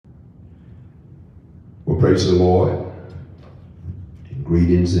praise the Lord, and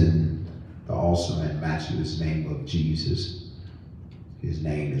greetings in the awesome and matchless name of Jesus. His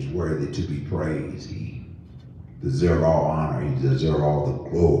name is worthy to be praised. He deserves all honor. He deserves all the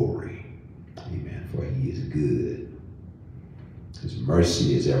glory. Amen. For he is good. His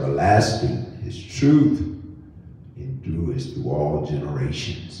mercy is everlasting. His truth endures through all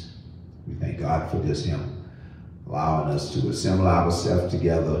generations. We thank God for just him allowing us to assemble ourselves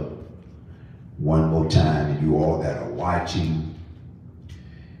together one more time. And you all that are watching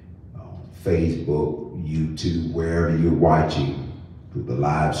on Facebook, YouTube, wherever you're watching through the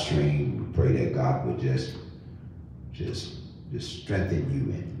live stream, we pray that God would just strengthen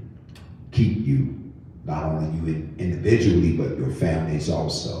you and keep you, not only you individually, but your families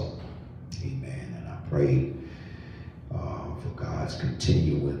also. Amen. And I pray for God's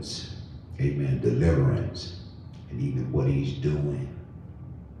continuance, amen, deliverance, and even what he's doing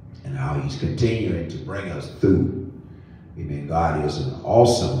and how he's continuing to bring us through. Amen. God is an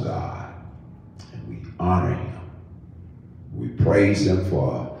awesome God, and we honor him. We praise him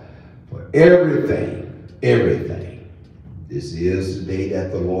for everything, everything. This is the day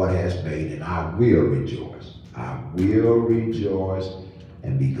that the Lord has made, and I will rejoice. I will rejoice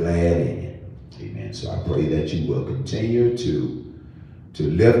and be glad in it. Amen. So I pray that you will continue to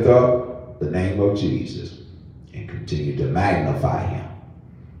lift up the name of Jesus and continue to magnify him.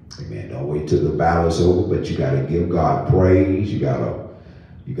 Amen. Don't wait till the battle is over, but you got to give God praise. You got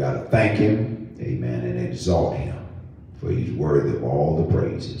to thank him. Amen. And exalt him, for he's worthy of all the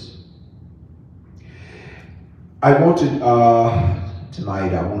praises. I want to,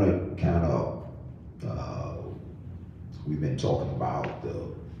 tonight, I want to kind of, we've been talking about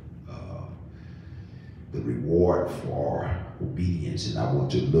the reward for obedience, and I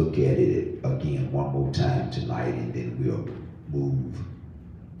want to look at it again one more time tonight, and then we'll move,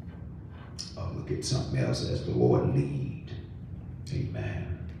 look at something else as the Lord lead.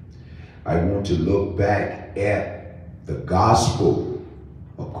 Amen. I want to look back at the gospel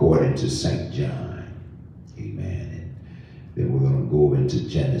according to St. John. Amen. And then we're going to go into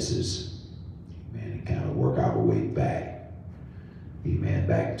Genesis. Amen. And kind of work our way back. Amen.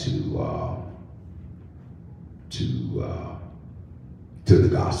 Back to the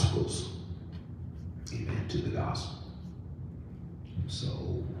Gospels. Amen. To the Gospel.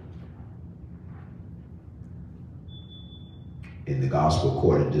 So, in the Gospel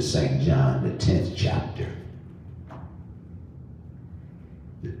according to St. John, the 10th chapter.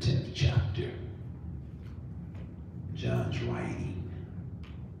 The 10th chapter. John's writing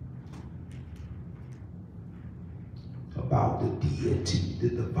about the deity, the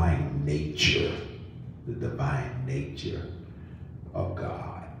divine nature of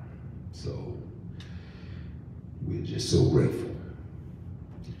God. So we're just so grateful.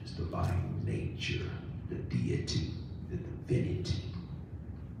 His divine nature, the deity, the divinity.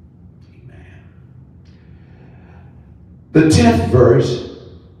 Amen. The 10th verse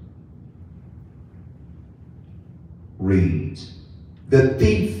reads, "The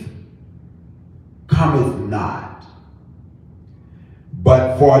thief cometh not,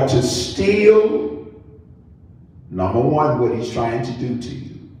 but for to steal." Number one, what he's trying to do to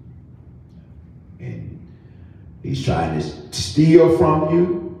you. And he's trying to steal from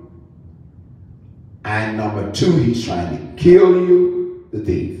you. And number two, he's trying to kill you, the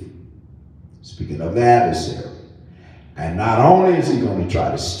thief. Speaking of the adversary. And not only is he going to try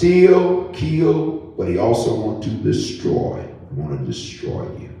to steal, kill, but he also wants to destroy. He wants to destroy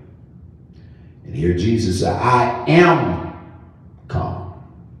you. And here Jesus said, "I am come,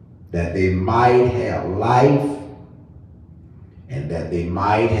 that they might have life, and that they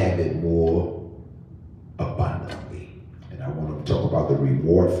might have it more abundantly." And I want to talk about the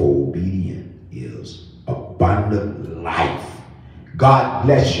reward for obedience is abundant life. God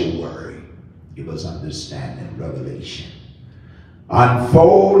bless your word. Give us understanding, revelation.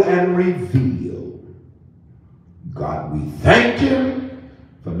 Unfold and reveal. God, we thank you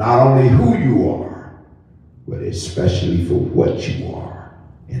for not only who you are, but especially for what you are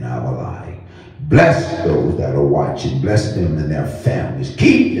in our life. Bless those that are watching. Bless them and their families.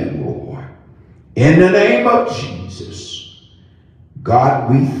 Keep them, Lord. In the name of Jesus. God,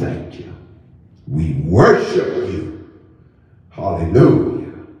 we thank you. We worship you.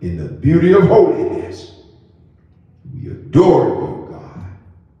 Hallelujah. In the beauty of holiness. We adore you, God.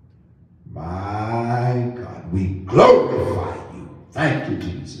 My God, we glorify you. Thank you,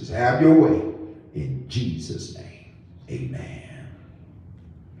 Jesus. Have your way. In Jesus' name. Amen.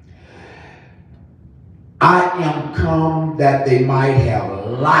 I am come that they might have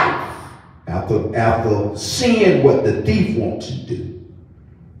life. After seeing what the thief wants to do.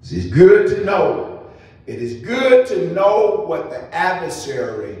 It's good to know It is good to know what the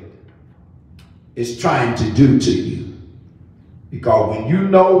adversary is trying to do to you. Because when you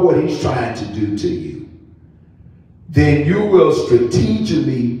know what he's trying to do to you, then you will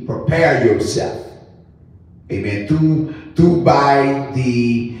strategically prepare yourself. Amen. Through by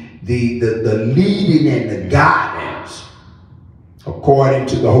the leading and the guidance according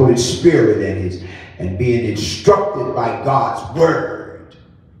to the Holy Spirit and being instructed by God's word.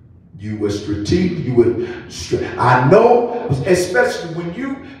 You will I know, especially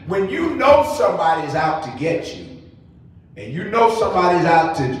when you know somebody's out to get you, and you know somebody's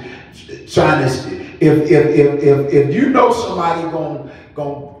out to trying to, if you know somebody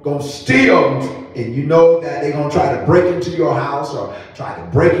gonna steal, and you know that they're gonna try to break into your house or try to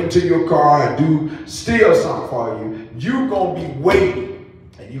break into your car and steal something for you, you're gonna be waiting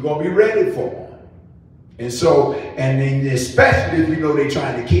and you're gonna be ready for them. And so, and then especially if you know they're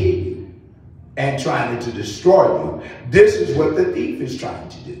trying to kill you and trying to destroy you, this is what the thief is trying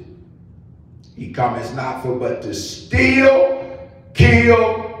to do. He cometh not for but to steal,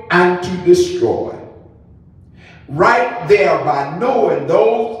 kill, and to destroy. Right there, by knowing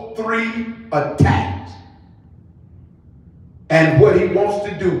those three attacks and what he wants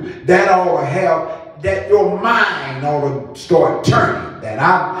to do, that ought to have, that your mind ought to start turning. That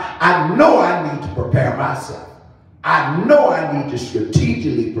I know I need to prepare myself. I know I need to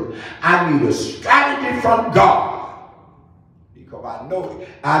strategically, I need a strategy from God. Because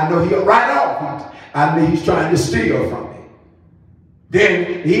I know he'll right off. I know he's trying to steal from me.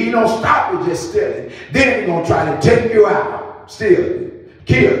 Then he don't stop with just stealing. Then he's going to try to take you out, steal you,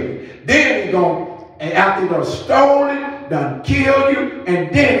 kill you. Then he's going to, and after he's done stolen, done kill you, and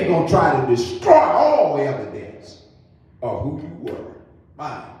then he's going to try to destroy all evidence of who you were.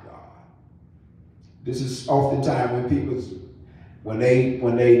 My God. This is oftentimes when people, when they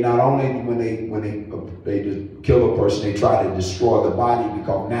just kill a person, they try to destroy the body,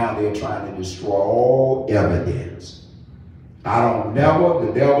 because now they're trying to destroy all evidence. The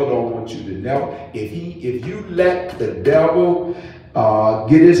devil don't want you to never, if you let the devil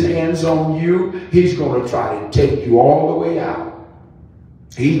get his hands on you, he's going to try to take you all the way out.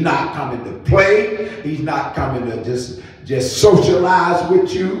 He's not coming to play. He's not coming to just socialize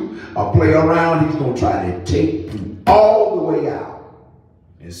with you or play around. He's going to try to take you all the way out.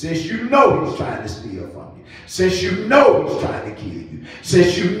 And since you know he's trying to steal from you, since you know he's trying to kill you,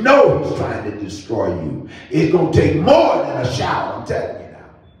 since you know he's trying to destroy you, it's going to take more than a shower, I'm telling you now.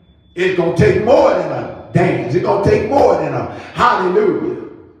 It's going to take more than a dance. It's going to take more than a hallelujah.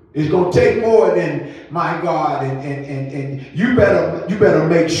 It's going to take more than, my God, and you better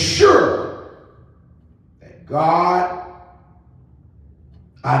make sure that God,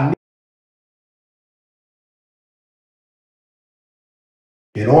 I need,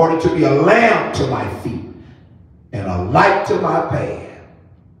 in order to be a lamp to my feet and a light to my path.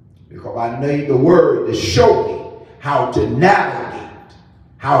 Because I need the word to show me how to navigate,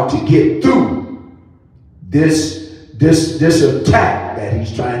 how to get through this attack that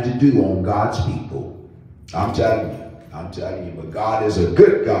he's trying to do on God's people. I'm telling you, but God is a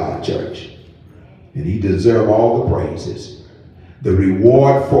good God, church. And he deserves all the praises. The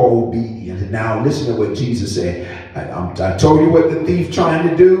reward for obedience. And now listen to what Jesus said. I told you what the thief trying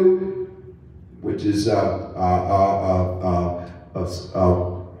to do, which is the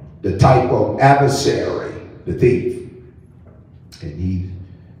type of adversary, the thief. And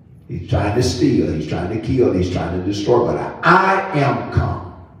he's trying to steal, he's trying to kill, he's trying to destroy. But I am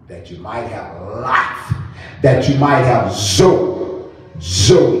come that you might have life, that you might have Zoe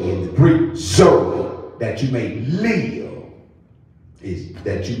in the Greek, Zoe, that you may live,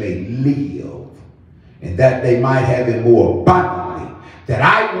 that you may live, and that they might have it more abundantly. That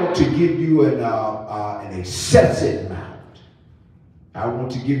I want to give you an excessive amount. I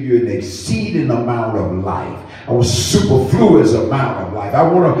want to give you an exceeding amount of life. I want superfluous amount of life. I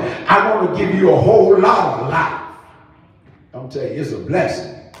want to give you a whole lot of life. I'm telling you, it's a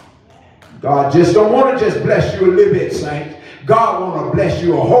blessing. God just don't want to just bless you a little bit, saints. God want to bless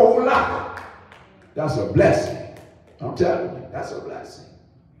you a whole lot. That's a blessing. I'm telling you, that's a blessing.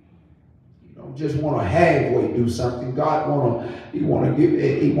 You don't just want to halfway do something. God want to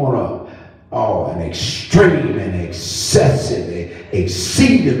an extreme and excessive,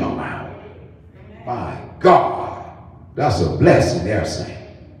 exceeding amount. My God, that's a blessing there, saint.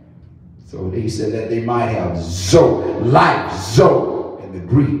 So he said that they might have life, in the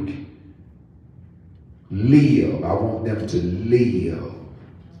Greek. Live. I want them to live,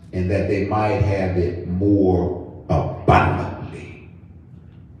 and that they might have it more abundantly.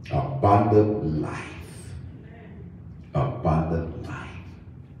 Abundant life. Abundant life.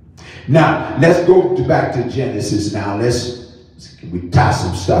 Now, let's go back to Genesis now. We tie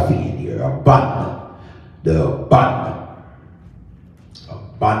some stuff in here. Abundant. The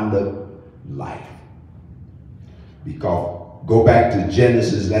abundant life. Because, go back to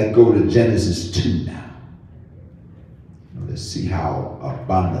Genesis. Let's go to Genesis 2 now. Let's see how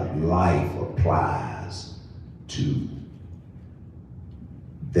abundant life applies to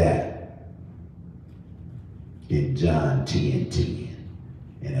that in John 10:10.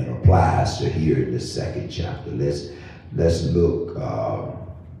 And it applies to here in the second chapter. Let's look,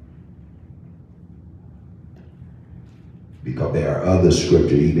 because there are other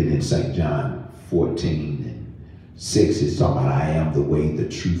scriptures, even in St. John 14:6, it's talking about, I am the way, the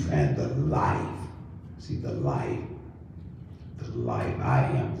truth, and the life. See, the life, I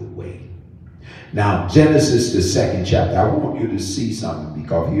am the way. Now, Genesis, the second chapter, I want you to see something,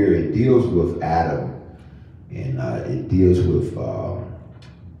 because here it deals with Adam, and it deals with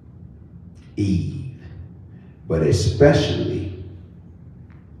Eve, but especially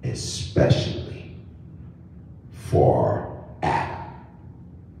for Adam.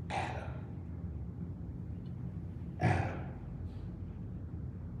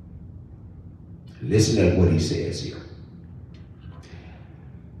 Listen to what he says here.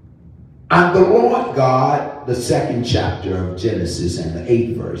 And the Lord God, the second chapter of Genesis and the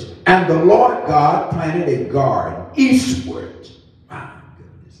 8th verse, and the Lord God planted a garden eastward. My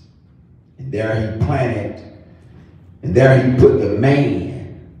goodness. And there he planted, and there he put the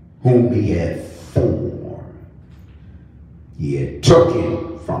man whom he had formed. He had took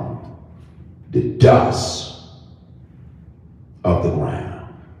him from the dust of the ground,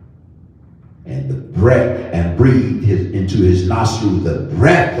 and the breath, and breathed into his nostrils the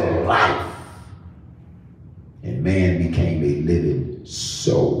breath of life, and man became a living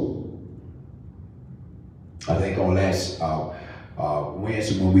soul. I think on last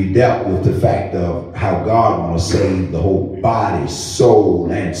Wednesday, when we dealt with the fact of how God wants to save the whole body, soul,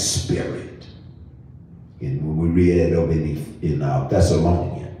 and spirit, and when we read it over in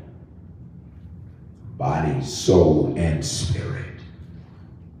Thessalonians, body, soul, and spirit.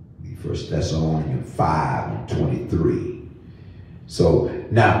 1 Thessalonians 5:23. So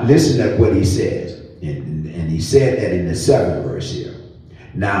now listen to what he says. And he said that in the 7th verse here.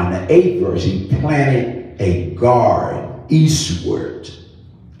 Now in the 8th verse, he planted a garden eastward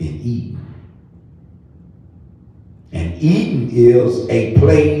in Eden. And Eden is a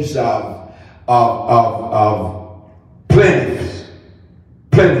place of plentiful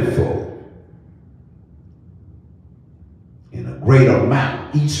in a great amount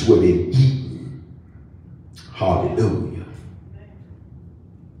eastward in Eden. Hallelujah.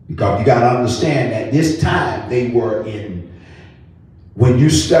 Because you got to understand that this time they were in, when you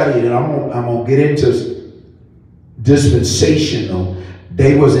study it, and I'm going to get into dispensational,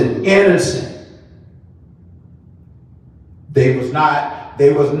 they was an innocent. They was not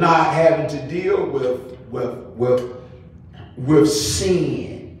having to deal with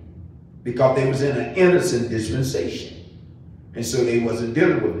sin, because they was in an innocent dispensation. And so they wasn't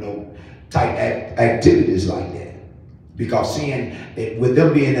dealing with no type activities like that. Because sin, with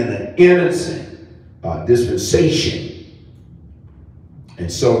them being in an innocent dispensation. And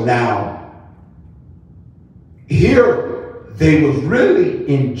so now, here they was really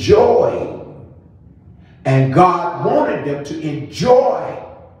enjoying, and God wanted them to enjoy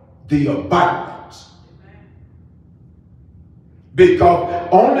the abundance. Because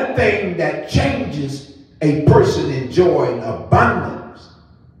only thing that changes a person enjoying abundance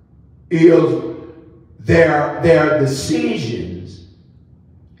is their decisions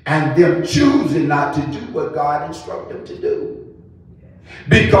and them choosing not to do what God instructed them to do.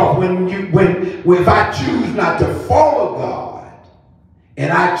 Because if I choose not to follow God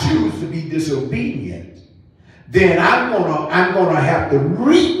and I choose to be disobedient, then I'm gonna have to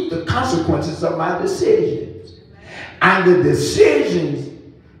reap the consequences of my decisions. And the decisions,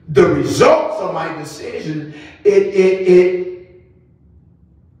 the results of my decision, it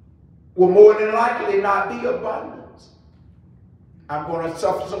will more than likely not be abundance. I'm going to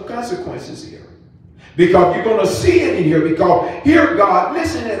suffer some consequences here. Because you're going to see it in here. Because here God,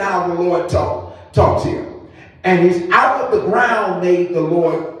 listen to how the Lord talks here. And he's out of the ground made the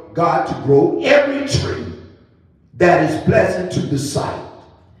Lord God to grow every tree that is pleasant to the sight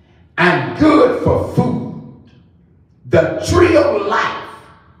and good for food. The tree of life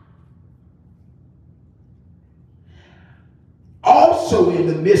also in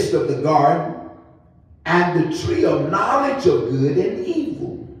the midst of the garden, and the tree of knowledge of good and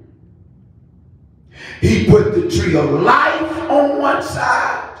evil. He put the tree of life on one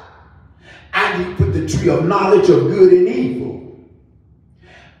side, and he put the tree of knowledge of good and evil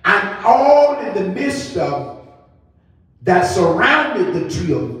And all in the midst of that surrounded the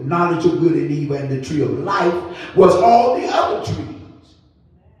tree of knowledge of good and evil and the tree of life was all the other trees.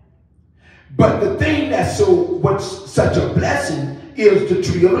 But the thing that's what's such a blessing is the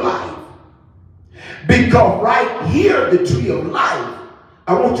tree of life. Because right here, the tree of life,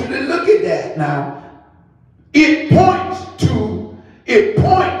 I want you to look at that now. It points to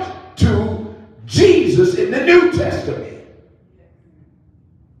Jesus in the New Testament.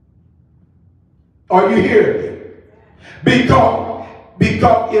 Are you hearing me? Because if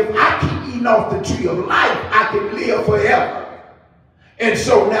I keep eating off the tree of life, I can live forever. And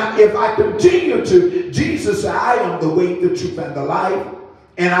so now if I continue to, Jesus said, I am the way, the truth, and the life.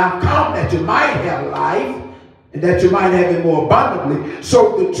 And I've come that you might have life and that you might have it more abundantly.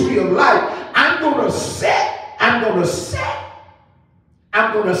 So the tree of life, I'm going to set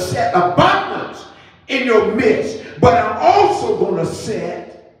abundance in your midst. But I'm also going to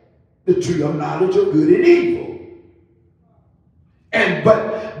set the tree of knowledge of good and evil. And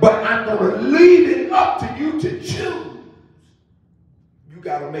but I'm going to leave it up to you to choose. You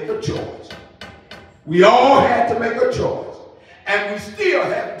got to make a choice. We all had to make a choice. And we still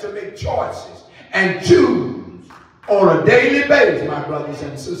have to make choices and choose on a daily basis, my brothers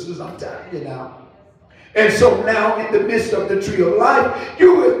and sisters. I'm telling you now. And so now in the midst of the tree of life,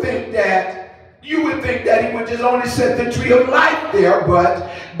 you would think that he would just only set the tree of life there,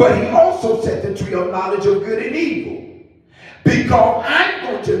 but he also set the tree of knowledge of good and evil. Because I'm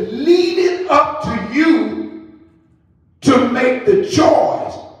going to leave it up to you to make the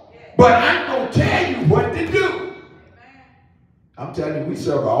choice. But I'm going to tell you what to do. I'm telling you, we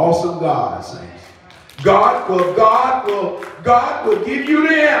serve an awesome God, saints. God will give you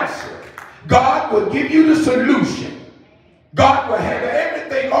the answer. God will give you the solution. God will have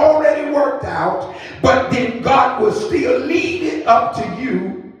everything already worked out, but then God will still leave it up to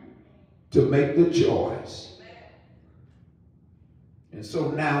you to make the choice. And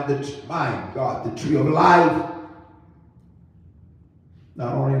so now, my God, the tree of life,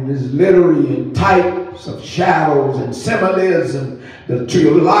 not only is literary and types of shadows and symbolism, the tree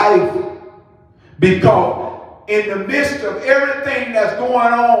of life, because in the midst of everything that's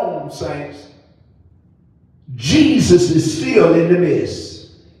going on, saints, Jesus is still in the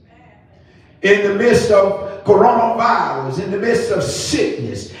midst. In the midst of coronavirus, in the midst of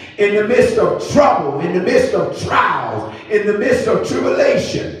sickness, in the midst of trouble, in the midst of trials, in the midst of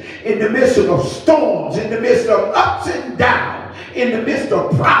tribulation, in the midst of storms, in the midst of ups and downs, in the midst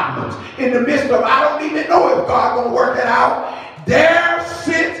of problems, in the midst of I don't even know if God's going to work it out, there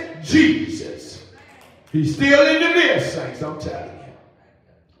sits Jesus. He's still in the midst, saints, I'm telling you.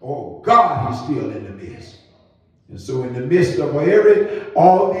 Oh, God, he's still in the midst. And so in the midst of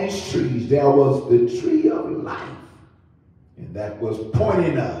all these trees, there was the tree of life. And that was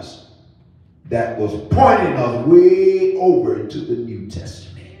pointing us way over into the New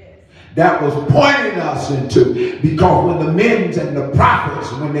Testament. That was pointing us into, because when the men and the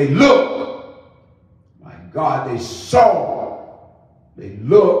prophets, when they looked, my God, they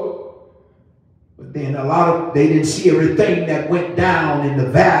looked, but then they didn't see everything that went down in the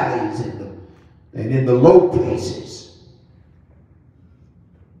valleys and in the low places.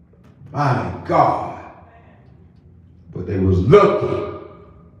 My God. But they was looking.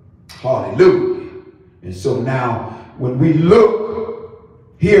 Hallelujah. And so now, when we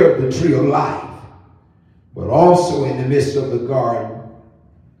look here at the tree of life, but also in the midst of the garden,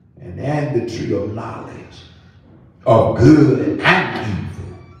 and the tree of knowledge of good and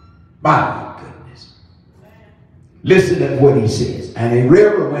evil. My goodness. Listen at what he says. And a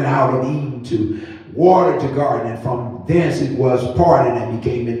river went out of Eden to water the garden, and from thence it was parted and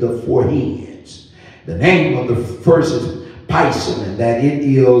became into 4 heads. The name of the first is Pison, and that it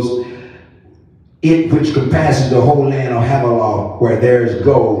is it which compasses the whole land of Havilah, where there is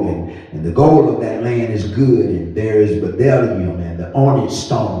gold, and the gold of that land is good, and there is bdellium and the onyx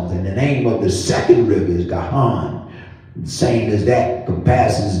stones. And the name of the second river is Gihon, the same as that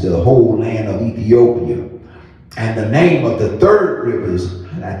compasses the whole land of Ethiopia. And the name of the third river is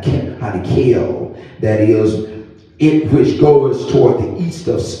Hadikel, that is it which goes toward the east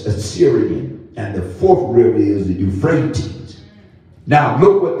of Assyria. And the 4th river is the Euphrates. Now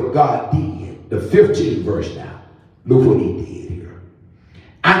look what God did. The 15th verse now. Look what he did here.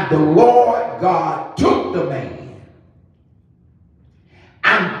 And the Lord God took the man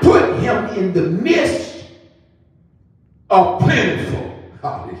and put him in the midst of plentiful.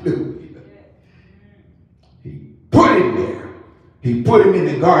 Hallelujah. He put him there. He put him in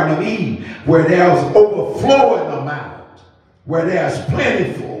the Garden of Eden, where there's overflowing amount, where there's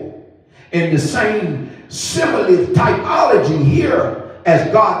plentiful. In the same similar typology here,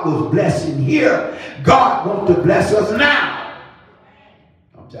 as God was blessing here, God wants to bless us now.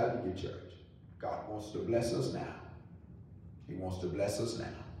 I'm telling you, church, God wants to bless us now. He wants to bless us now.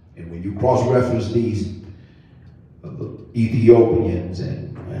 And when you cross-reference these Ethiopians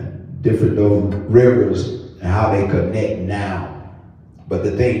and different rivers and how they connect now, but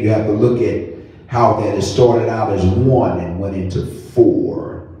the thing you have to look at how that it started out as one and went into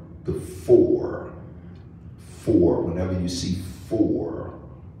four. The four. Whenever you see four,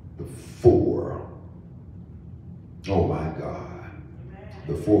 the four. Oh my God.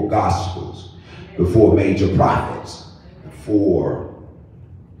 The four gospels, the four major prophets, the four.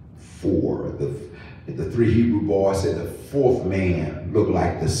 The three Hebrew boys said the fourth man looked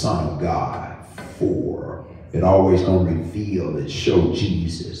like the Son of God. Four. It always gonna reveal and show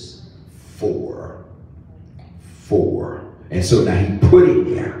Jesus. Four. And so now he put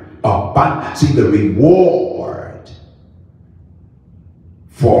it there. See the reward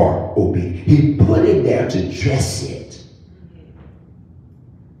for obedience. He put it there to dress it,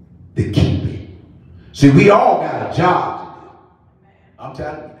 to keep it. See, we all got a job to do. I'm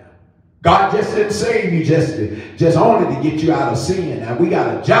telling you now. God just didn't save you just only to get you out of sin. Now we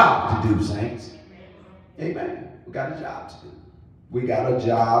got a job to do, saints. Amen. We got a job to do. We got a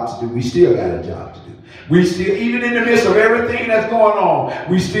job to do. We still got a job to do. We still, even in the midst of everything that's going on,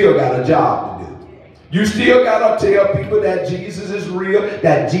 we still got a job to do. You still got to tell people that Jesus is real,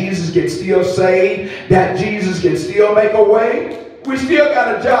 that Jesus can still save, that Jesus can still make a way. We still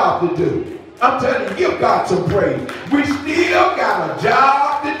got a job to do. I'm telling you, give God some praise. We still got a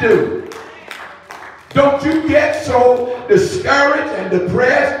job to do. Don't you get so discouraged and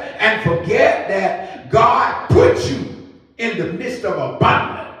depressed and forget that God put you in the midst of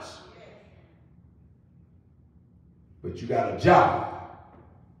abundance. But you got a job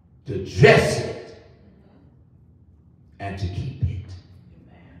to dress it and to keep it.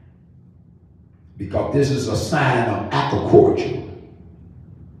 Because this is a sign of agriculture,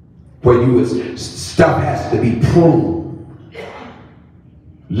 where stuff has to be pruned,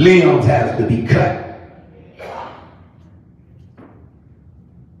 limbs has to be cut.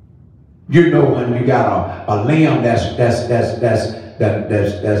 You know, when you got a limb that's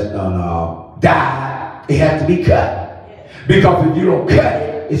died, it has to be cut. Because if you don't cut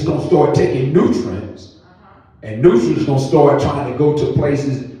it, it's going to start taking nutrients. And nutrients going to start trying to go to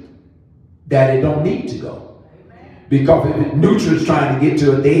places that it don't need to go. Because if nutrients trying to get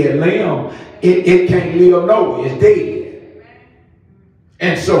to a dead limb, it can't live nowhere. It's dead.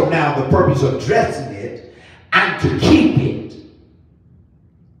 And so now the purpose of dressing it and to keep it.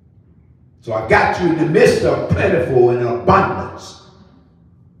 So I got you in the midst of plentiful and abundance.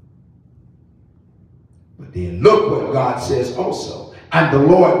 But then look what God says also. And the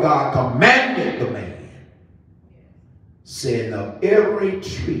Lord God commanded the man, saying, of every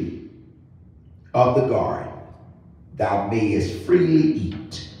tree of the garden thou mayest freely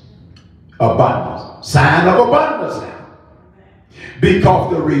eat. Abundance. Sign of abundance now.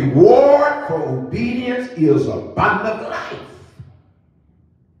 Because the reward for obedience is abundant life.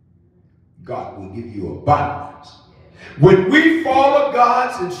 God will give you abundance. When we follow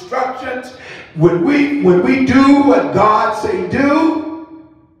God's instructions, when we do what God say do,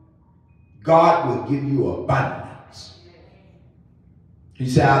 God will give you abundance. He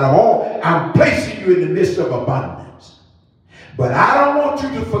said, out of all, I'm placing you in the midst of abundance. But I don't want you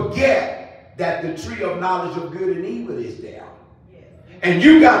to forget that the tree of knowledge of good and evil is there. And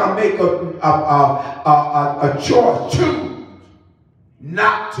you got to make a choice too.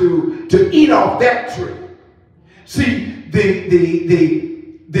 Not to eat off that tree. See, the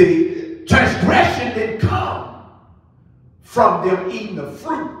transgression didn't come from them eating the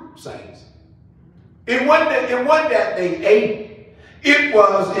fruit, saints. It wasn't that they ate. It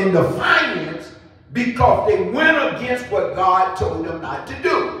was in defiance because they went against what God told them not to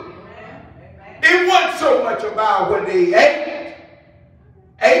do. It wasn't so much about what they ate.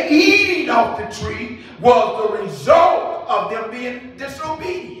 Eating off the tree was the result of them being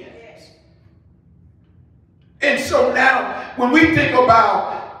disobedient. And so now, when we think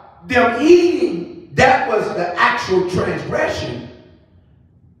about them eating, that was the actual transgression.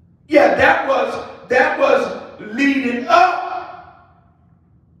 Yeah, that was leading up.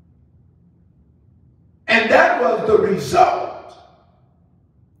 And that was the result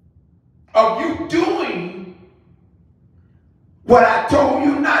of you doing what I told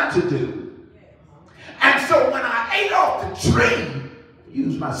you not to do. And so when I ate off the tree,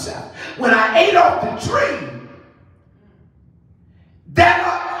 use myself, when I ate off the tree, that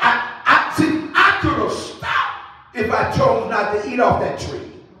I could have stopped if I chose not to eat off that tree.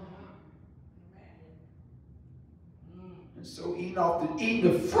 And so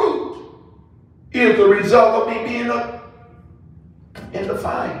eating the fruit is the result of me being in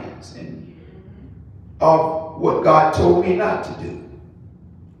defiance of what God told me not to do.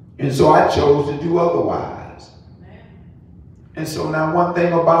 And so I chose to do otherwise. And so now one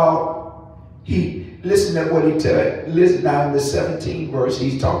thing about, listen to what he said. Listen now in the 17th verse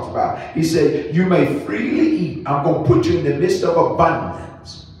he talks about. He said, you may freely eat. I'm going to put you in the midst of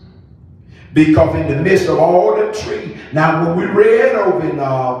abundance. Because in the midst of all the tree. Now when we read over in,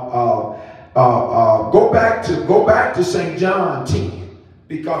 go back to St. John 10.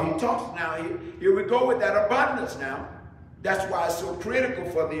 Because he talks now, here we go with that abundance now. That's why it's so critical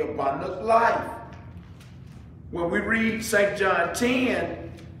for the abundant life. When we read St. John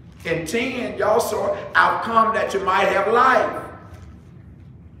 10, in 10, y'all saw, I've come that you might have life.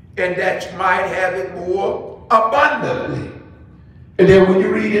 And that you might have it more abundantly. And then when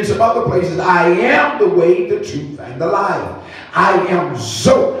you read in some other places, I am the way, the truth, and the life. I am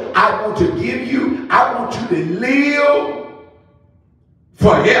so. I want to give you, I want you to live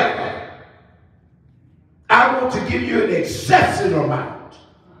forever. I want to give you an excessive amount.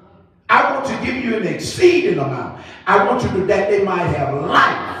 I want to give you an exceeding amount. I want you to that they might have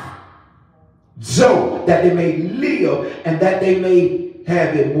life, so that they may live and that they may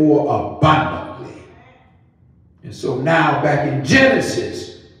have it more abundantly. And so now back in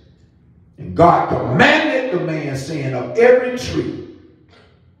Genesis, and God commanded the man, saying, of every tree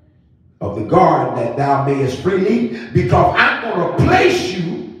of the garden that thou mayest freely eat, because I'm going to place you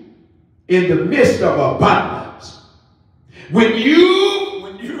in the midst of abundance. When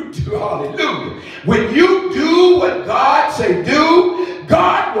you do, hallelujah, when you do what God say do,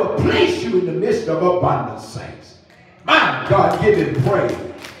 God will place you in the midst of abundance, saints. My God, give him praise.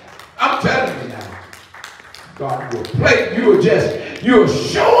 I'm telling you now, God will place you. You'll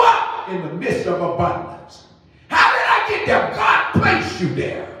show up in the midst of abundance. How did I get there? God placed you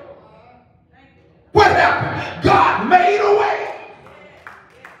there. What happened? God made a way.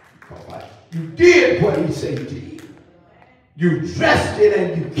 You did what he said to you. You dressed it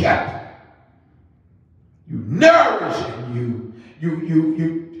and you kept it. You nourished it.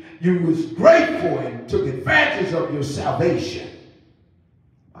 You was grateful and took advantage of your salvation.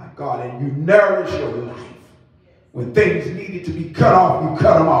 My God, and you nourished your life. When things needed to be cut off, you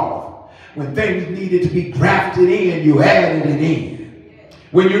cut them off. When things needed to be grafted in, you added it in.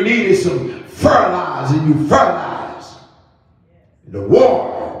 When you needed some fertilizer, you fertilized. The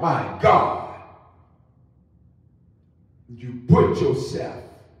water, my God. You put yourself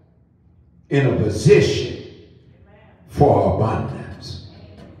in a position for abundance.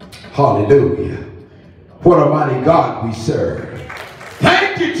 Hallelujah. What a mighty God we serve.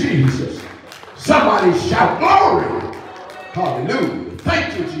 Thank you, Jesus. Somebody shout glory. Hallelujah.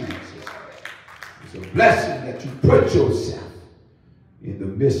 Thank you, Jesus. It's a blessing that you put yourself in the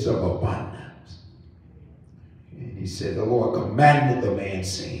midst of abundance. And he said, the Lord commanded the man,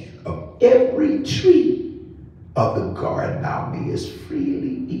 saying, of every tree of the garden thou mayest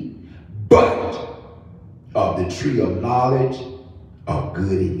freely eat, but of the tree of knowledge of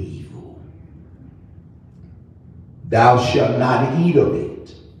good and evil thou shalt not eat of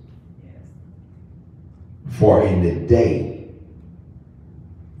it, for in the day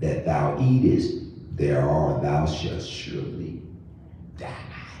that thou eatest thereof thou shalt surely die.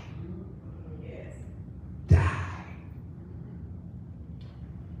 Die.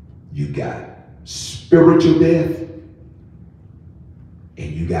 You got spiritual death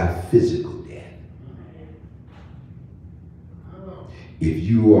and you got physical death. If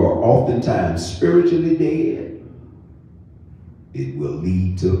you are oftentimes spiritually dead, it will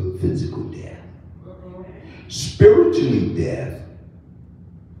lead to physical death. Spiritually death,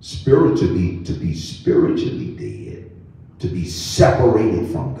 to be spiritually dead, to be separated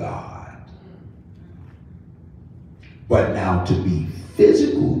from God. But now to be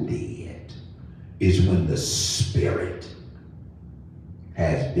physical dead is when the spirit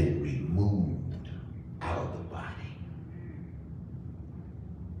has been removed out of the body.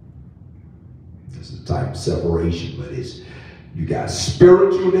 There's a type of separation, but it's, you got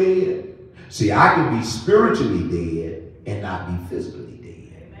spiritual dead. See, I can be spiritually dead and not be physically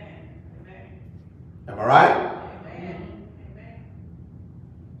dead. Amen. Am I right? Amen.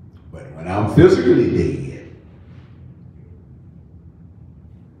 But when I'm physically dead,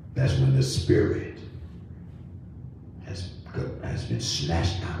 that's when the spirit has been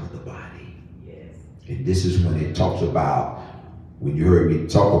snatched out of the body. Yes. And this is when it talks about, when you heard me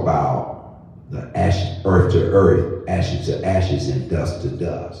talk about the ashes, earth to earth, ashes to ashes, and dust to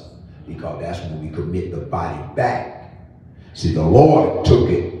dust. Because that's when we commit the body back. See, the Lord took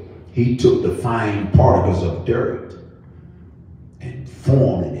it. He took the fine particles of dirt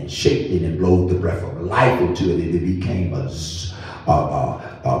formed it and shaped it and blowed the breath of life into it, and it became a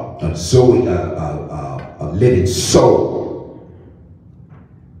living soul.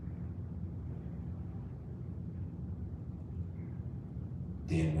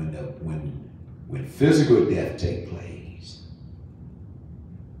 Then when physical death takes place,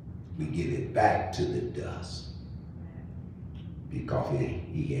 we give it back to the dust, because it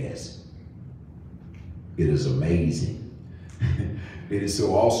is amazing. It is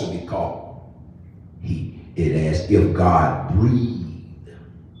so awesome because it as if God breathed.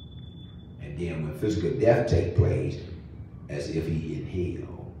 And then when physical death takes place, as if he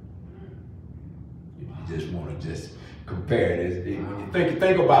inhaled. You just want to just compare this. When you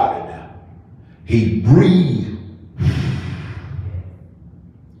think about it now. He breathed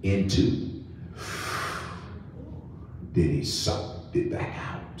into, then he sucked it back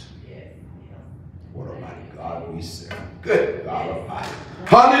out. What a mighty God we serve. Good God Almighty.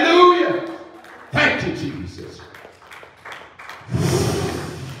 Hallelujah. Thank you, Jesus.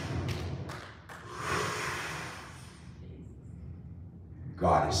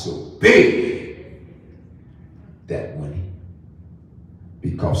 God is so big that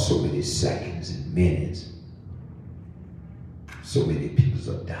because so many seconds and minutes, so many people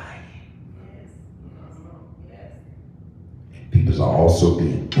are dying. And people are also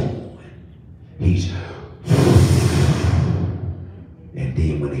being born. And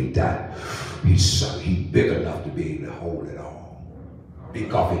then when they die, he's big enough to be able to hold it all,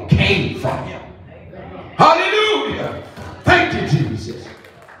 because it came from him. Hallelujah. Thank you, Jesus.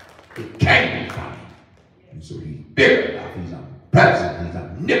 It came from him. And so he's big enough. He's omnipresent. He's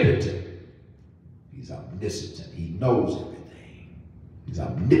omnipotent. He's omniscient. He knows everything. He's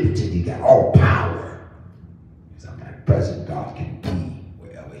omnipotent. He got all power. He's omnipresent. God can be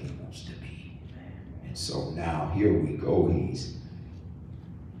wherever he wants to be. And so now here we go.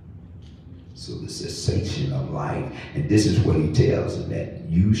 So the cessation of life. And this is what he tells him, that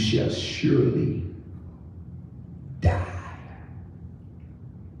you shall surely die.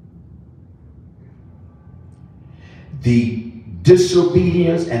 The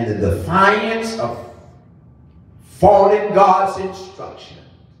disobedience and the defiance of following God's instruction.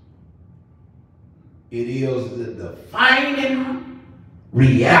 It is the defining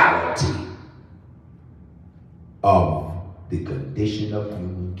reality of the condition of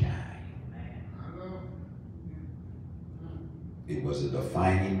humankind. It was a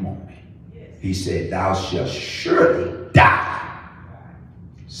defining moment. He said, thou shalt surely die.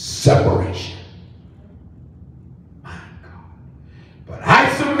 Separation. My God. But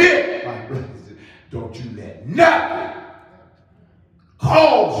I submit, my brothers, don't you let nothing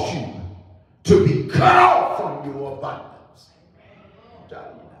cause you to be cut off from your abundance. I'm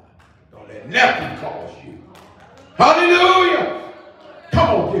telling you now. Don't let nothing cause you. Hallelujah. Come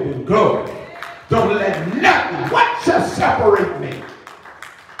on, give him glory. Don't let nothing. What shall separate me?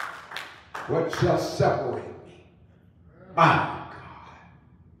 What shall separate me? My God.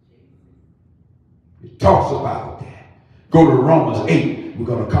 It talks about that. Go to Romans 8. We're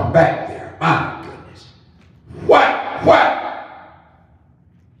going to come back there. My goodness. What?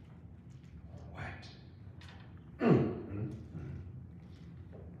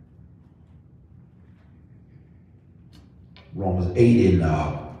 Romans 8 and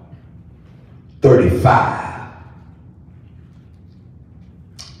 35.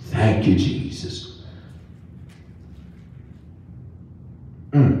 Thank you, Jesus.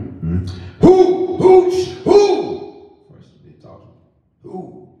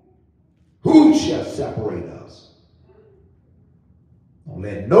 Who shall separate us? Don't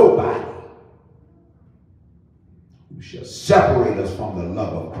let nobody. Who shall separate us from the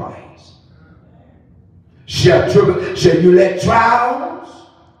love of Christ? Shall you let trials?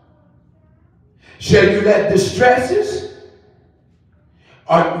 Shall you let distresses?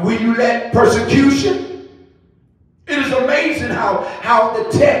 Or will you let persecution? It is amazing how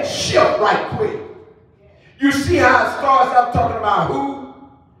the text shifts right quick. You see how it starts out talking about who,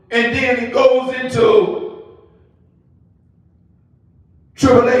 and then it goes into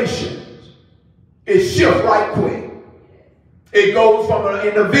tribulations. It shifts right quick. It goes from an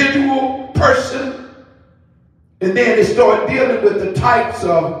individual person, and then it starts dealing with the types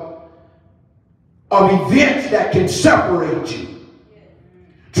of events that can separate you.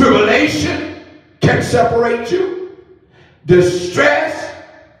 Tribulation can separate you. Distress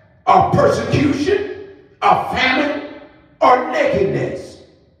or persecution or famine or nakedness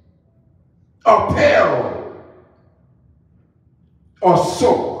or peril or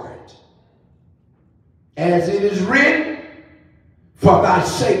sword. As it is written, For thy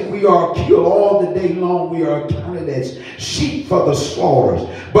sake we are killed all the day long. We are counted as sheep for the slaughters.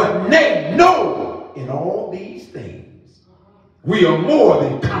 But nay, no, in all these things we are more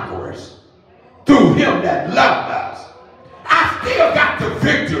than conquerors through him that loved us. I still got the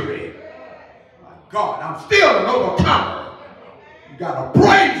victory. My God, I'm still an overcomer. You got to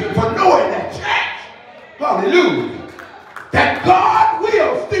praise him for knowing that, church. Hallelujah. That God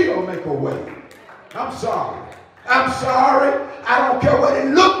will still make a way. I'm sorry. I'm sorry. I don't care what it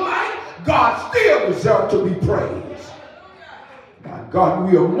looked like. God still deserves to be praised. My God,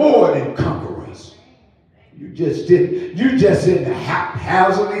 we are more than conquerors. You just didn't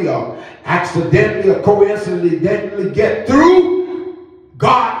haphazardly or accidentally or coincidentally get through.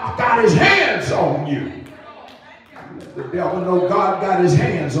 God got his hands on you. The devil know God got his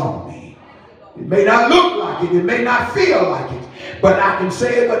hands on me. It may not look like it. It may not feel like it. But I can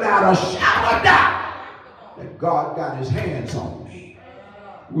say it without a shadow of doubt that God got his hands on me.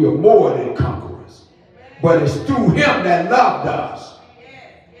 We are more than conquerors. But it's through him that loved us.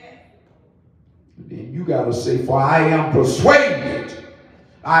 And then you got to say, for I am persuaded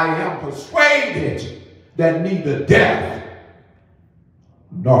that neither death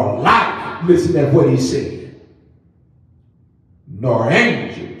nor life, listen to what he said, nor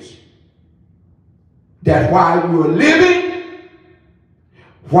angels, that while you are living,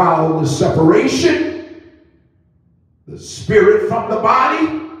 while the separation, the spirit from the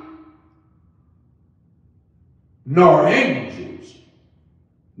body, nor angels,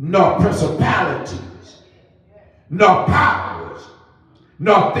 nor principalities, nor powers,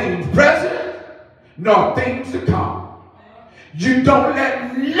 nor things present, nor things to come. You don't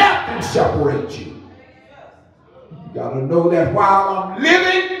let nothing separate you. You got to know that while I'm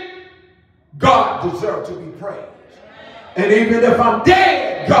living, God deserves to be praised. And even if I'm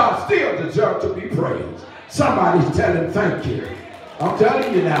dead, God still deserves to be praised. Somebody's telling thank you. I'm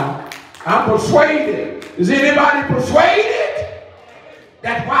telling you now, I'm persuaded. Is anybody persuaded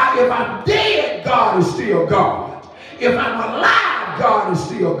that while if I'm dead, God is still God? If I'm alive, God is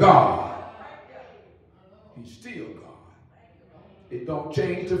still God. He's still God. It don't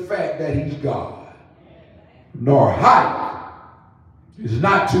change the fact that he's God. Nor height is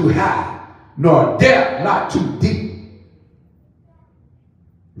not too high, nor depth not too deep,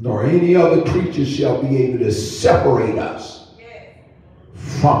 nor any other creature shall be able to separate us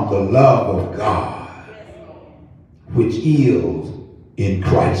from the love of God, which is in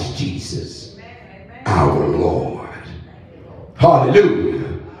Christ Jesus, our Lord.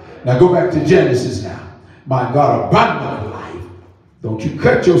 Hallelujah. Now go back to Genesis now. My God, abundant life. Don't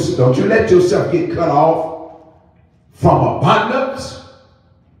you let yourself get cut off from abundance,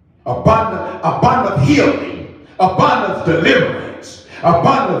 abundant healing, abundance deliverance,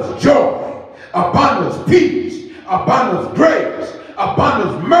 abundance joy, abundance peace, abundance grace,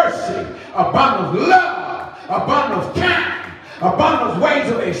 abundance mercy, abundance love, abundance kind, abundance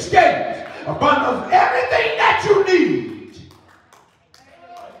ways of escape, abundance everything that you need.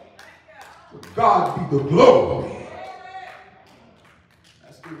 To God be the glory.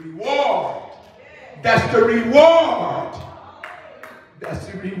 That's the reward. That's the reward. That's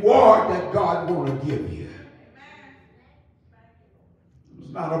the reward that God want to give you. It's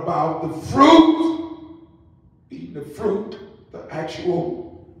not about the fruit, eating the fruit, the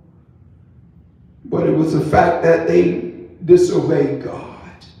actual, but it was the fact that they disobeyed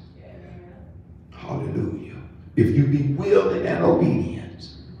God. Hallelujah. If you be willing and obedient,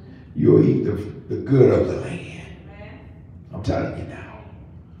 you'll eat the good of the land. I'm telling you now.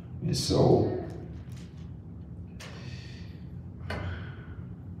 And so,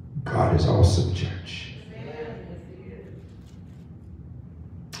 God is awesome, church.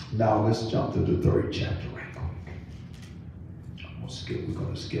 Now let's jump to the third chapter right quick. We're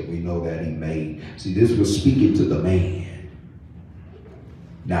going to skip. We know that he made. See, this was speaking to the man.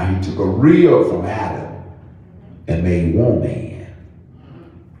 Now he took a rib from Adam and made woman.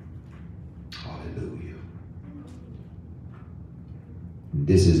 Hallelujah.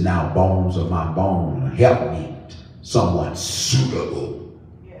 This is now bones of my bone. Help me. Someone suitable.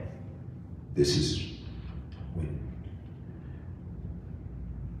 This is when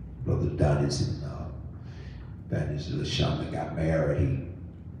Brother Dennis and Evangelist LaShonda got married.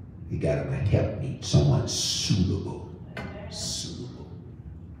 He got him a helpmeet, someone suitable. Suitable.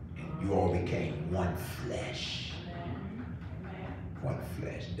 And you all became one flesh. One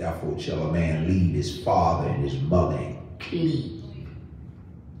flesh. Therefore shall a man leave his father and his mother and cleave.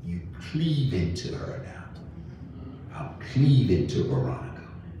 You cleave into her now. I'm cleaving to Veronica.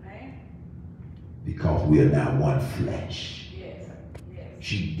 Because we are now one flesh. Yes. Yes.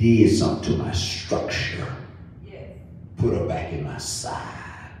 She did something to my structure. Yes. put her back in my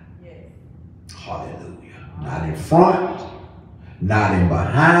side. Hallelujah. Not in front, not in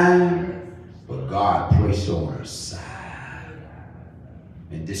behind, but God placed her on her side.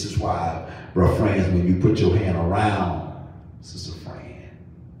 And this is why, bro, friends, when you put your hand around sister friend,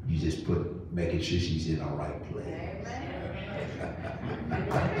 you just making sure she's in the right place.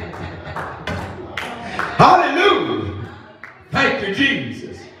 Hallelujah. Thank you,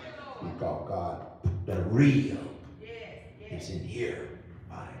 Jesus. Because God, the real is in here.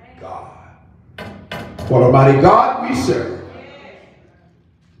 My God. What a mighty God we serve.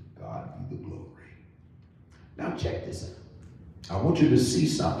 God be the glory. Now check this out. I want you to see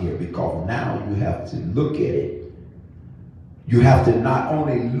something here, because now you have to look at it. You have to not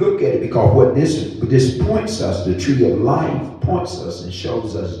only look at it, because what this points us, the tree of life points us and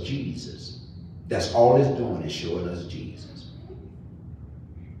shows us Jesus. That's all it's doing, is showing us Jesus.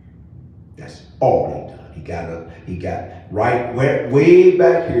 That's all he done. He got right way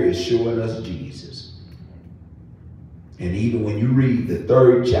back here is showing us Jesus. And even when you read the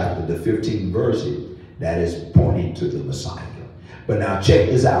 3rd chapter, the 15th verse, that is pointing to the Messiah. But now check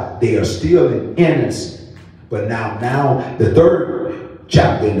this out. They are still in innocence. But now the 3rd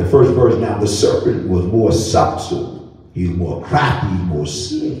chapter in the 1st verse, now the serpent was more subtle. He was more crafty, more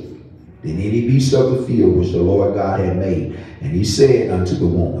slick than any beast of the field which the Lord God had made. And he said unto the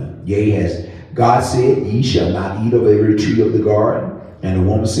woman, yea, as God said, ye shall not eat of every tree of the garden. And the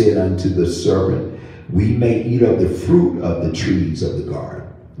woman said unto the serpent, we may eat of the fruit of the trees of the garden,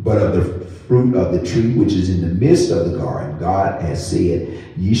 but of the fruit of the tree which is in the midst of the garden, God has said,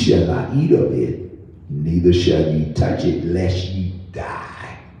 ye shall not eat of it, neither shall ye touch it, lest ye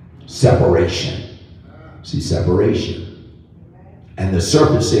die. Separation. See, separation. And the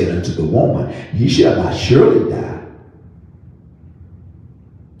serpent said unto the woman, ye shall not surely die.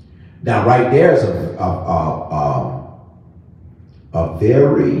 Now, right there is a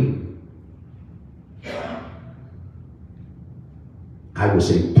very, I would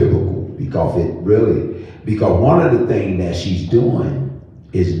say, biblical, because one of the things that she's doing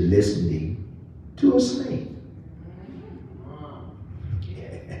is listening to a snake.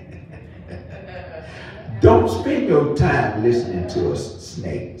 Don't spend your time listening to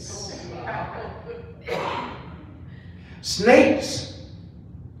snakes. Snakes,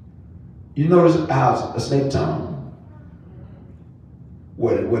 you notice how a snake tongue?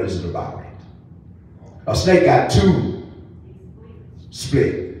 What is it about it? A snake got 2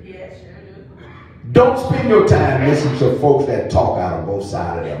 split. Yes, sure do. Don't spend your time listening to folks that talk out of both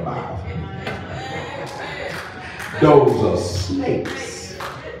sides of their mouth. Those are snakes.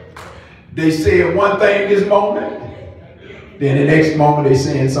 They said one thing this moment, then the next moment they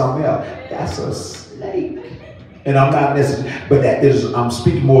saying something else. That's a snake. And I'm not necessarily, but I'm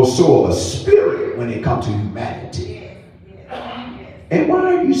speaking more so of a spirit when it comes to humanity. And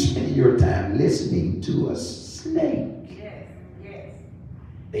why are you spending your time listening to a snake?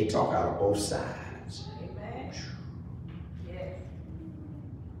 They talk out of both sides. Amen. Yes.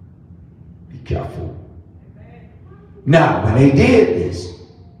 Be careful. Amen. Now, when they did this,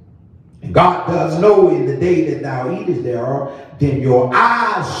 and God does know in the day that thou eatest thereof, then your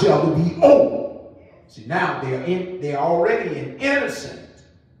eyes shall be open. See, now they're already in innocent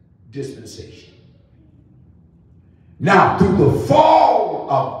dispensation. Now, through the fall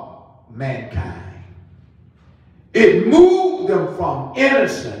of mankind, it moved them from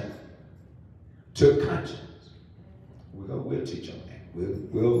innocent to conscience. We'll teach on that.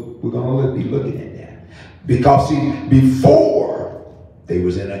 We're going to be looking at that. Because see, before they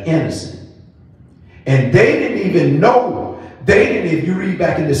was in an innocent. And they didn't even know. If you read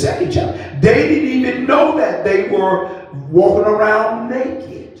back in the 2nd chapter, they didn't even know that they were walking around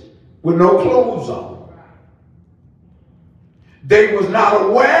naked with no clothes on. They was not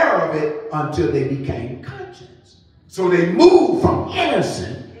aware of it until they became conscious. So they moved from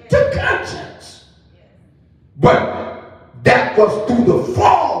innocent to conscience. But that was through the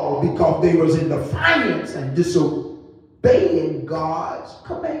fall, because they was in defiance and disobeying God's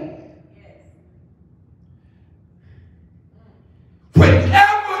command.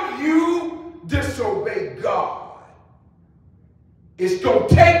 Whenever you disobey God, it's going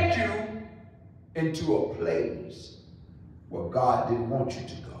to take you into a place where God didn't want you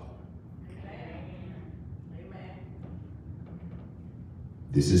to go.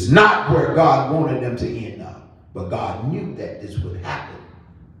 This is not where God wanted them to end up. But God knew that this would happen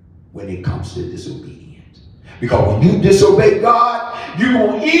when it comes to disobedience. Because when you disobey God, you're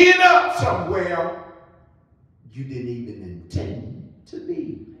going to end up somewhere you didn't even intend to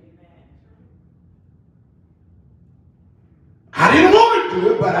be. I didn't want to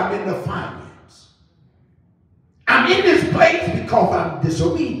do it, but I'm in the finance. I'm in this because I'm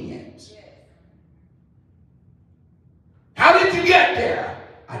disobedient. How did you get there?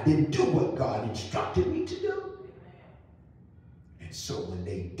 I didn't do what God instructed me to do. And so when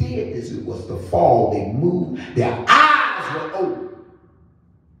they did this, it was the fall. They moved. Their eyes were open.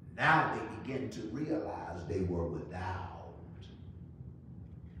 Now they begin to realize they were without.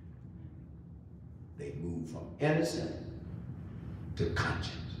 They moved from innocent to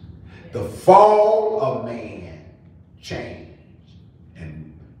conscience. The fall of man changed.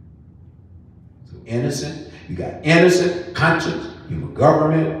 And so innocent, you got innocent, conscience, human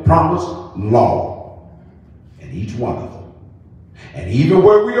government, promise, law. And each one of them. And even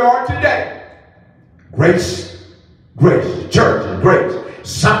where we are today, grace, the church and grace.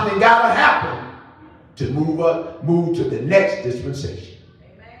 Something got to happen to move to the next dispensation.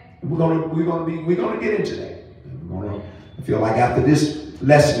 Amen. We're gonna get into that. I feel like after this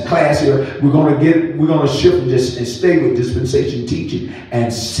lesson class here, we're gonna shift and stay with dispensation teaching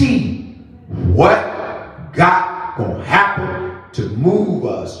and see what God gonna happen to move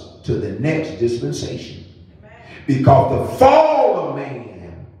us to the next dispensation. Amen. Because the fall of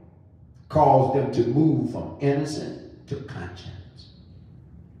man caused them to move from innocent to conscience.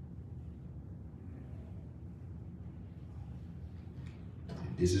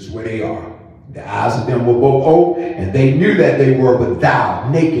 This is where they are. The eyes of them were both open, and they knew that they were without,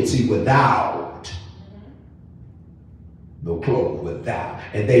 naked, see, without. No clothes, without.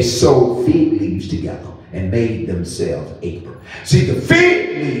 And they sewed fig leaves together and made themselves aprons. See, the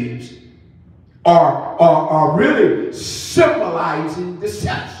fig leaves are really symbolizing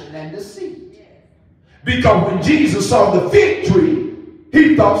deception and deceit. Because when Jesus saw the fig tree,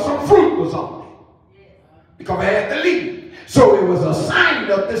 he thought some fruit was on it. Because it had the leaves. So it was a sign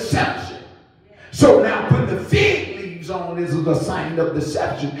of deception. So now put the fig leaves on is a sign of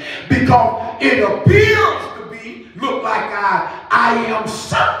deception, because it appears to be, look like I am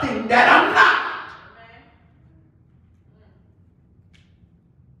something that I'm not.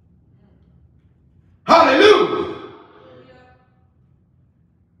 Hallelujah.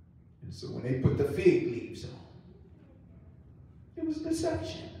 And so when they put the fig leaves on, it was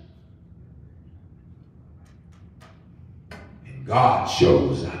deception. And God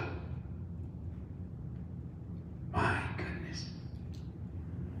shows up. My goodness.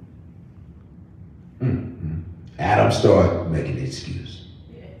 Adam started making an excuse.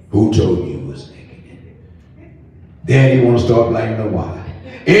 Who told you he was making it? Then you want to start blaming the wife.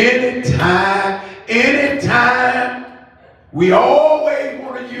 Anytime, we always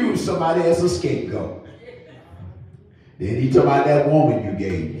want to use somebody as a scapegoat. Then he talked about that woman you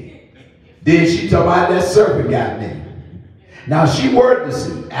gave me. Then she talked about that serpent got me. Now she were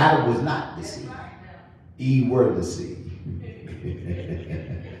deceived. Adam was not deceived. Eve were deceived.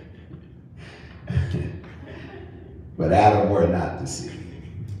 But Adam were not deceived.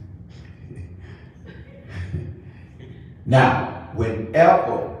 Now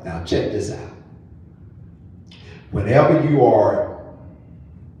check this out. Whenever you are,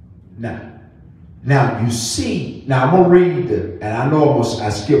 now you see, now I'm going to read and I know I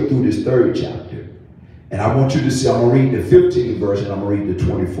skipped through this third chapter. And I want you to see, I'm going to read the 15th verse and I'm going to read the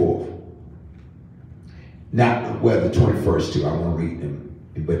 24th. Now, well, the 21st too, I won't read them.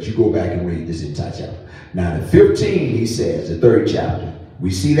 But you go back and read this entire chapter. Now, the 15, he says, the third chapter,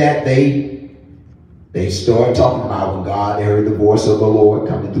 we see that they start talking about when they heard the voice of the Lord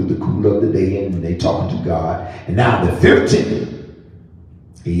coming through the cool of the day, and they talking to God. And now the 15th,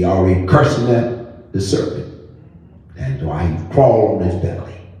 he already cursing the serpent. And why he crawled on his belly.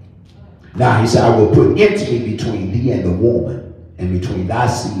 Now he said, I will put enmity between thee and the woman, and between thy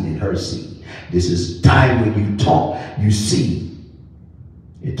seed and her seed. This is time when you talk, you see.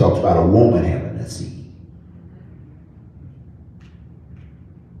 It talks about a woman having a seed.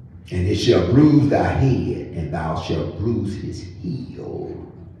 And it shall bruise thy head, and thou shalt bruise his heel.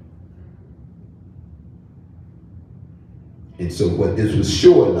 And so what this was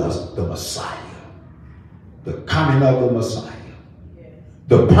showing us, the Messiah, the coming of the Messiah,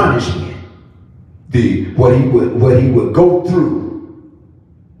 the punishment, what he would go through,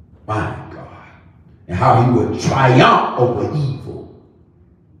 my God, and how he would triumph over evil.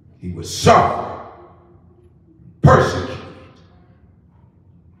 He would suffer, persecuted.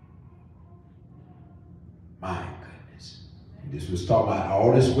 My goodness. And this was talking about,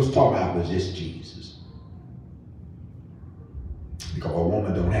 all this was talking about was just Jesus. Because a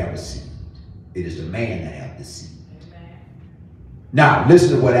woman don't have a seed. It is the man that have the seed. Amen. Now,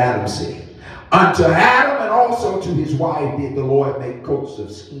 listen to what Adam said. Unto Adam and also to his wife did the Lord make coats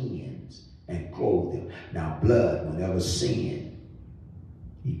of skins and clothe them. Now, blood, whenever sin,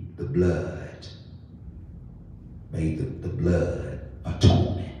 the blood. made the blood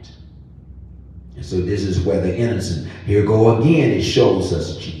atonement. And so this is where the innocent, here go again, it shows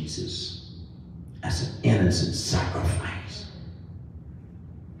us Jesus as an innocent sacrifice.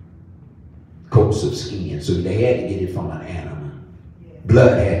 Coats of skin, so they had to get it from an animal.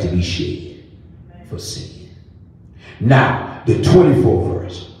 Blood had to be shed for sin. Now, the 24th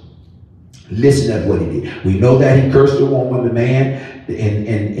verse. Listen at what he did. We know that he cursed the woman, the man,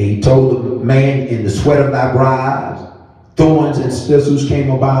 and he told the man, in the sweat of thy brows, thorns and thistles came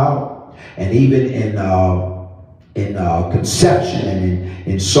about, and even in conception and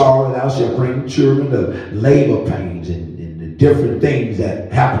in sorrow thou shalt bring children, the labor pains and the different things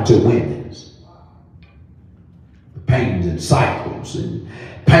that happen to women's. The pains and cycles and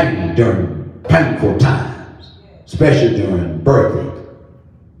pain during painful times, especially during birthing.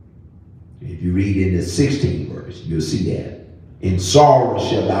 If you read in the 16th verse, you'll see that. In sorrow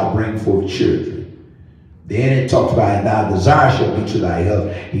shalt thou bring forth children. Then it talks about, and thy desire shall be to thy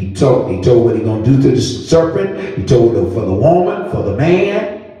husband. He told what he's going to do to the serpent. He told it for the woman, for the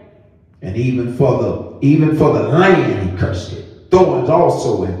man, and even for the land he cursed it. Thorns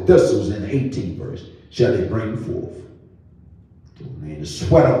also and thistles in the 18th verse shall they bring forth. In the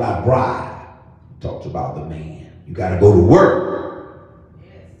sweat of thy bride, he talks about the man. You got to go to work.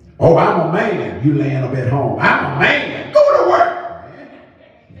 Oh, I'm a man. You laying up at home. I'm a man. Go to work.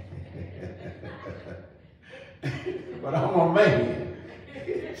 But I'm a man.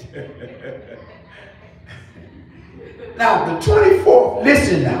 Now, the 24th,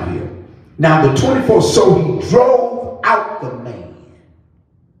 listen now here. Now, the 24th, so he drove out the man,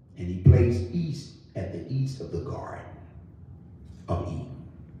 and he placed at the east of the garden of Eden,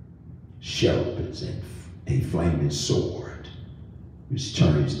 shepherds and a flaming sword, which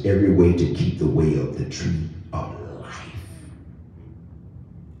turns every way to keep the way of the tree of life.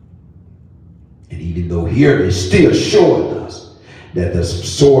 And even though here it still showing us that the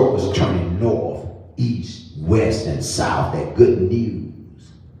sword was turning north, east, west, and south, that good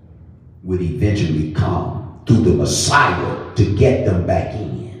news would eventually come through the Messiah to get them back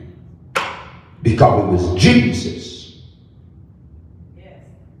in. Because it was Jesus. Yes.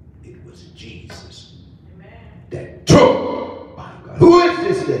 It was Jesus. Amen. That took. Who is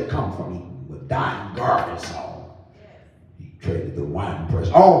this that come from Eden with dying garments on? He traded the wine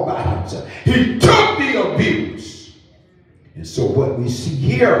press all by himself. He took the abuse. And so what we see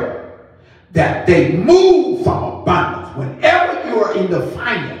here, that they move from abundance. Whenever you are in the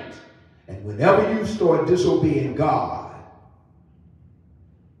finance, and whenever you start disobeying God,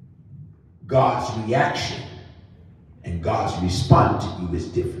 God's reaction and God's response to you is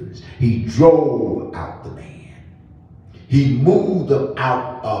different. He drove out the man. He moved them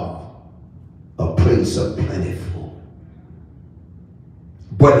out of a place of plentiful.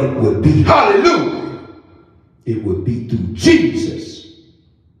 But it would be, hallelujah, it would be through Jesus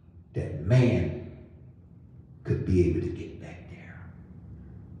that man could be able to get back there.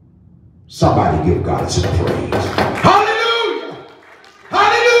 Somebody give God some praise. Hallelujah!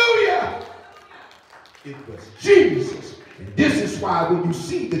 Hallelujah! It was Jesus. And this is why when you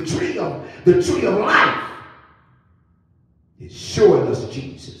see the tree of life, it's showing us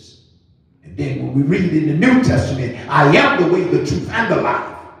Jesus. And then when we read in the New Testament, I am the way, the truth, and the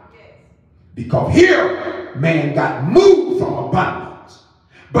life. Because here, man got moved from abundance.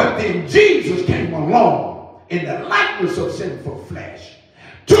 But then Jesus came along in the likeness of sinful flesh,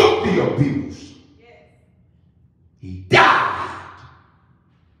 took the abuse. He died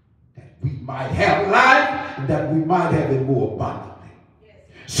that we might have life and that we might have it more abundantly.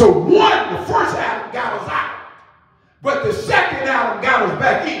 So one, the first Adam got us out. But the second Adam got us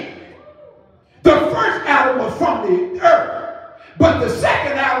back in. The first Adam was from the earth, but the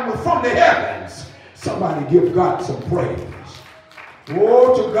second Adam was from the heavens. Somebody give God some praise.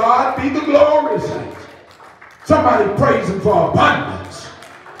 Oh, to God be the glory, saints. Somebody praise him for abundance.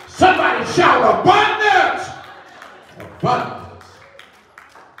 Somebody shout abundance. Abundance.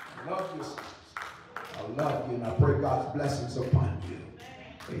 I love you, saints. I love you, and I pray God's blessings upon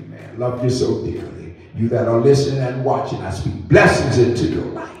you. Amen. Love you so dearly. You that are listening and watching, I speak blessings into your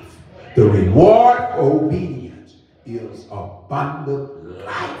life. The reward for obedience is abundant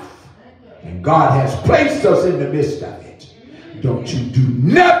life. And God has placed us in the midst of it. Don't you do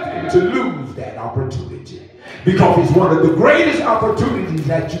nothing to lose that opportunity. Because it's one of the greatest opportunities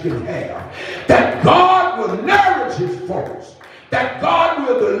that you can have. That God will nourish his folks. That God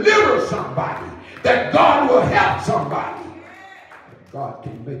will deliver somebody. That God will help somebody. That God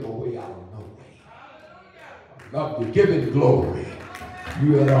can make a way out of no way. I love you. Give him glory.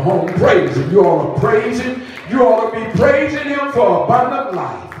 You at home praising. You ought to praise him. You ought to be praising him for abundant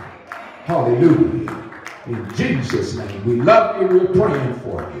life. Hallelujah. In Jesus' name. We love you. We're praying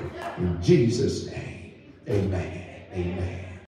for you. In Jesus' name. Amen. Amen.